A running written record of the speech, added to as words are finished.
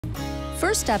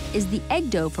First up is the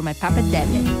egg dough for my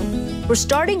pappardelle. We're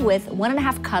starting with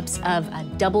 1.5 cups of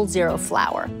 00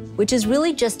 flour, which is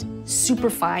really just super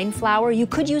fine flour. You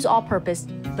could use all-purpose,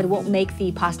 but it won't make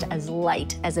the pasta as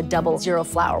light as a 00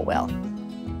 flour will.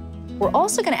 We're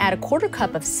also gonna add 1/4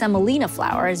 cup of semolina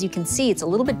flour. As you can see, it's a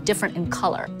little bit different in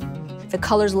color. The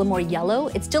color's a little more yellow.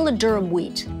 It's still a durum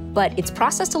wheat, but it's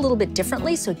processed a little bit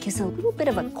differently, so it gives a little bit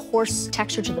of a coarse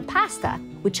texture to the pasta,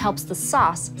 which helps the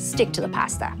sauce stick to the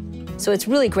pasta. So it's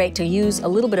really great to use a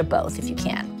little bit of both if you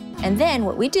can. And then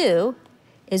what we do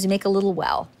is we make a little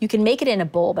well. You can make it in a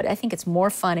bowl, but I think it's more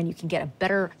fun and you can get a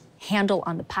better handle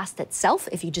on the pasta itself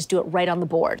if you just do it right on the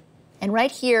board. And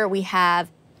right here we have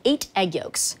 8 egg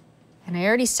yolks. And I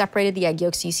already separated the egg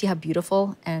yolks, so you see how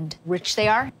beautiful and rich they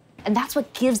are? And that's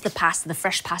what gives the pasta, the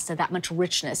fresh pasta, that much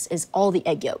richness, is all the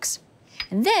egg yolks.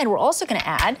 And then we're also gonna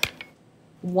add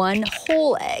 1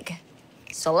 whole egg.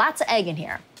 So lots of egg in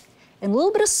here. And a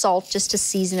little bit of salt just to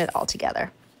season it all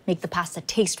together. Make the pasta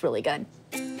taste really good.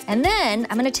 And then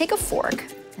I'm gonna take a fork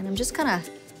and I'm just gonna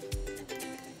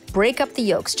break up the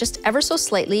yolks just ever so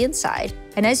slightly inside.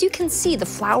 And as you can see, the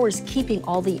flour is keeping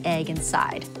all the egg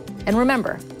inside. And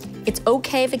remember, it's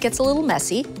okay if it gets a little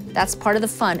messy. That's part of the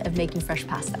fun of making fresh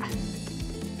pasta.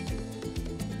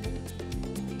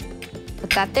 Put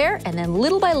that there, and then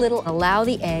little by little, allow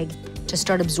the egg to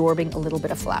start absorbing a little bit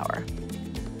of flour.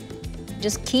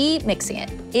 Just keep mixing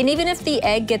it. And even if the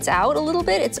egg gets out a little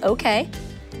bit, it's okay.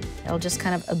 It'll just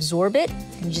kind of absorb it,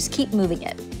 and you just keep moving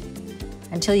it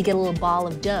until you get a little ball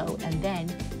of dough, and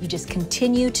then you just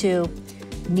continue to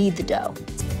knead the dough.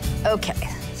 Okay,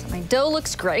 so my dough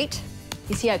looks great.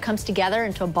 You see how it comes together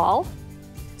into a ball?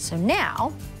 So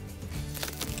now,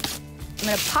 I'm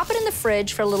gonna pop it in the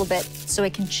fridge for a little bit so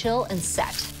it can chill and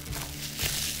set.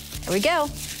 There we go.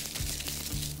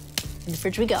 In the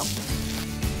fridge we go.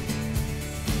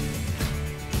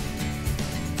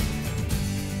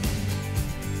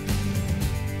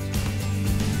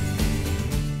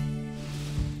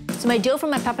 So my dough from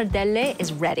my pappardelle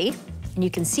is ready. And you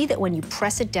can see that when you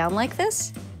press it down like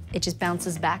this, it just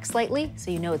bounces back slightly, so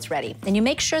you know it's ready. And you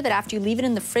make sure that after you leave it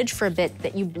in the fridge for a bit,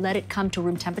 that you let it come to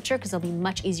room temperature, because it'll be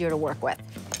much easier to work with.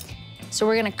 So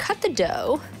we're gonna cut the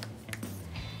dough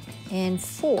in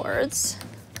 4s.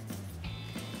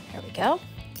 There we go.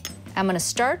 I'm gonna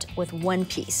start with 1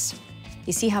 piece.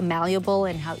 You see how malleable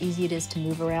and how easy it is to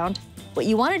move around? What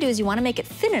you wanna do is you wanna make it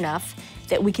thin enough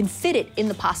that we can fit it in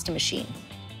the pasta machine.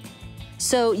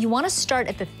 So you wanna start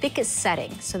at the thickest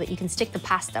setting so that you can stick the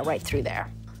pasta right through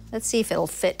there. Let's see if it'll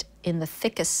fit in the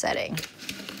thickest setting.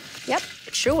 Yep,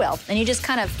 it sure will. And you just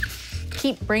kind of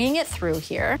keep bringing it through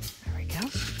here. There we go.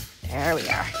 There we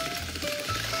are.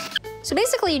 So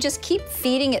basically, you just keep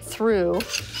feeding it through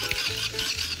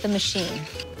the machine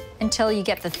until you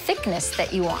get the thickness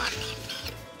that you want.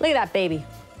 Look at that baby.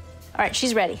 All right,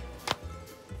 she's ready.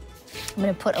 I'm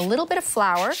gonna put a little bit of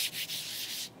flour,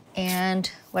 and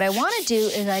what I wanna do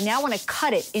is I now wanna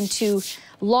cut it into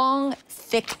long,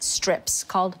 thick strips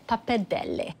called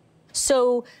pappardelle.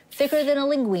 So thicker than a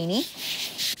linguine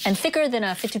and thicker than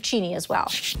a fettuccine as well.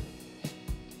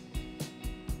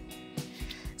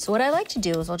 So what I like to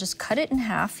do is I'll just cut it in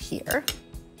half here.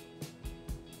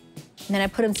 And then I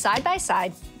put them side by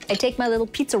side. I take my little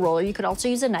pizza roller, you could also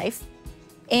use a knife.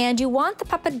 And you want the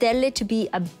pappardelle to be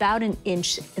about 1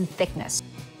 inch in thickness.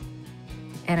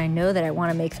 And I know that I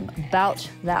wanna make them about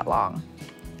that long.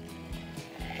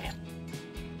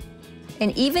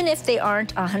 And even if they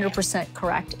aren't 100%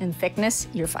 correct in thickness,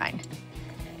 you're fine.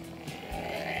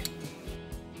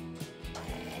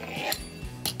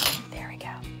 There we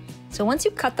go. So once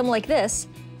you cut them like this,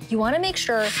 you wanna make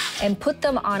sure and put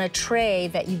them on a tray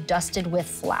that you dusted with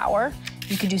flour.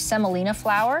 You could do semolina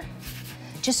flour,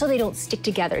 just so they don't stick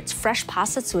together. It's fresh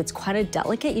pasta, so it's quite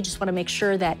delicate. You just wanna make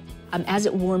sure that as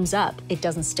it warms up, it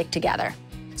doesn't stick together.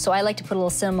 So I like to put a little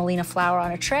semolina flour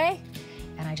on a tray,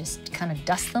 and I just kind of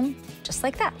dust them just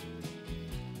like that.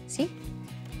 See?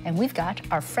 And we've got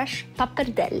our fresh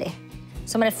pappardelle.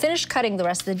 So I'm gonna finish cutting the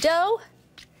rest of the dough,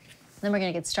 and then we're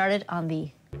gonna get started on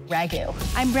the ragu.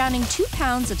 I'm browning 2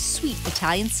 pounds of sweet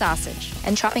Italian sausage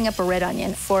and chopping up a red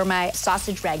onion for my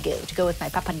sausage ragu to go with my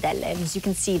pappardelle. And as you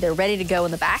can see, they're ready to go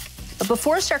in the back. But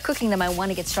before I start cooking them, I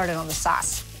wanna get started on the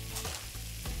sauce.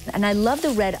 And I love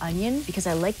the red onion because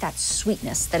I like that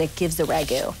sweetness that it gives the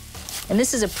ragu. And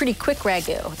this is a pretty quick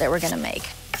ragu that we're gonna make.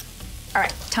 All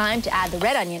right, time to add the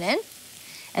red onion in.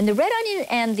 And the red onion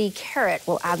and the carrot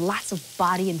will add lots of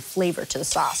body and flavor to the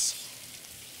sauce.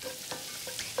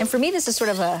 And for me, this is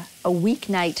sort of a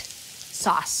weeknight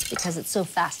sauce because it's so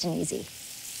fast and easy.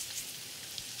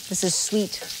 This is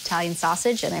sweet Italian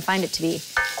sausage, and I find it to be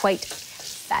quite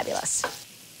fabulous.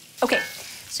 Okay,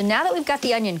 So now that we've got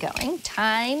the onion going,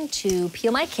 time to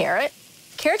peel my carrot.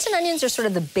 Carrots and onions are sort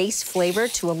of the base flavor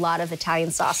to a lot of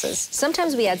Italian sauces.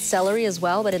 Sometimes we add celery as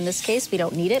well, but in this case, we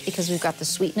don't need it because we've got the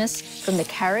sweetness from the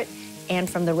carrot and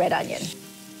from the red onion.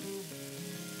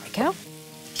 There we go.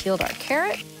 Peeled our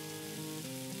carrot.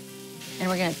 And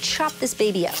we're gonna chop this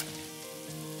baby up.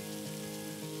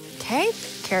 Okay,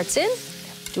 carrots in.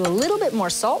 Do a little bit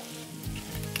more salt.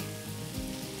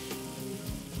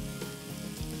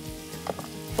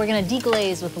 We're gonna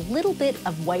deglaze with a little bit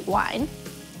of white wine.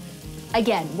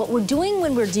 Again, what we're doing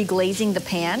when we're deglazing the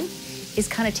pan is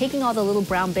kind of taking all the little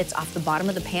brown bits off the bottom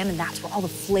of the pan, and that's where all the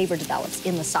flavor develops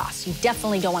in the sauce. You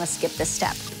definitely don't want to skip this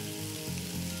step.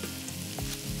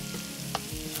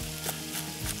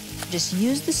 Just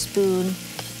use the spoon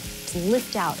to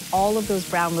lift out all of those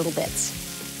brown little bits.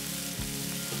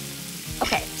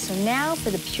 Okay, so now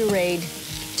for the pureed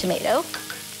tomato.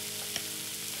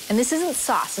 And this isn't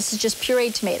sauce, this is just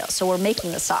pureed tomato, so we're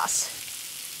making the sauce.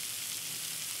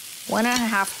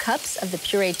 1.5 cups of the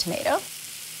pureed tomato.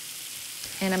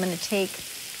 And I'm gonna take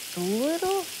a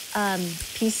little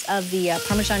piece of the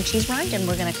Parmesan cheese rind, and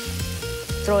we're gonna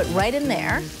throw it right in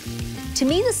there. To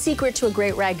me, the secret to a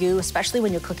great ragu, especially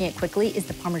when you're cooking it quickly, is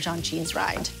the Parmesan cheese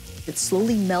rind. It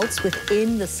slowly melts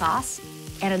within the sauce,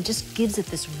 and it just gives it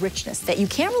this richness that you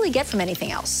can't really get from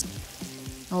anything else.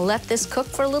 I'll let this cook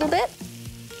for a little bit.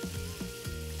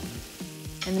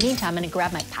 In the meantime, I'm gonna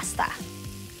grab my pasta.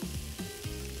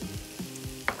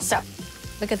 So,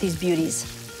 look at these beauties.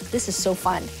 This is so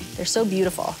fun. They're so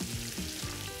beautiful.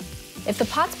 If the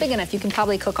pot's big enough, you can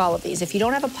probably cook all of these. If you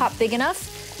don't have a pot big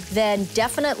enough, then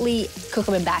definitely cook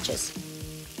them in batches.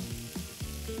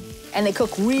 And they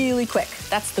cook really quick.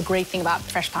 That's the great thing about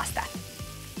fresh pasta.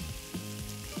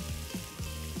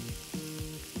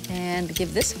 And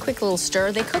give this a quick little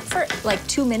stir. They cook for like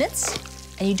 2 minutes,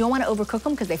 and you don't want to overcook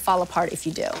them because they fall apart if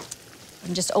you do.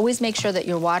 And just always make sure that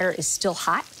your water is still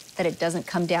hot, that it doesn't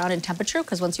come down in temperature,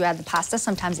 because once you add the pasta,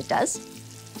 sometimes it does.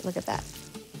 Look at that.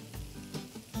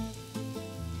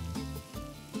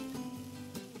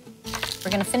 We're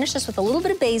gonna finish this with a little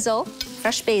bit of basil,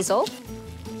 fresh basil,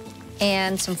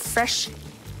 and some fresh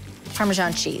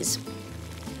Parmesan cheese.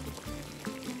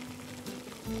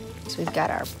 So we've got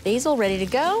our basil ready to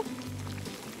go.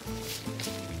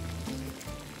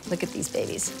 Look at these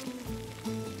babies.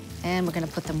 And we're gonna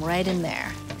put them right in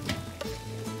there.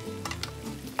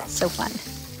 So fun.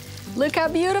 Look how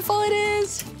beautiful it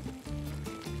is.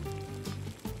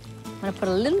 I'm gonna put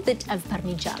a little bit of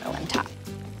Parmigiano on top.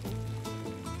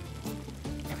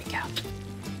 There we go.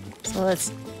 So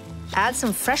let's add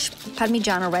some fresh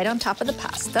Parmigiano right on top of the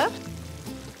pasta.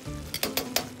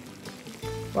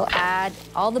 We'll add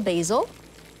all the basil.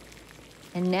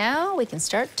 And now we can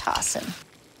start tossing.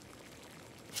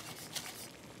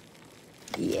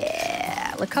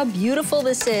 Yeah, look how beautiful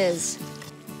this is.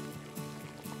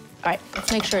 All right,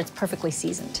 let's make sure it's perfectly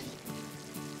seasoned.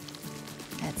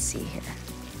 Let's see here.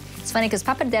 It's funny because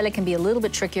pappardelle can be a little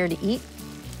bit trickier to eat.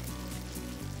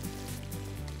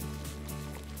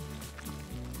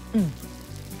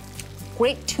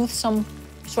 Great toothsome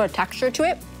sort of texture to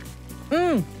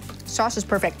it. Sauce is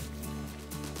perfect.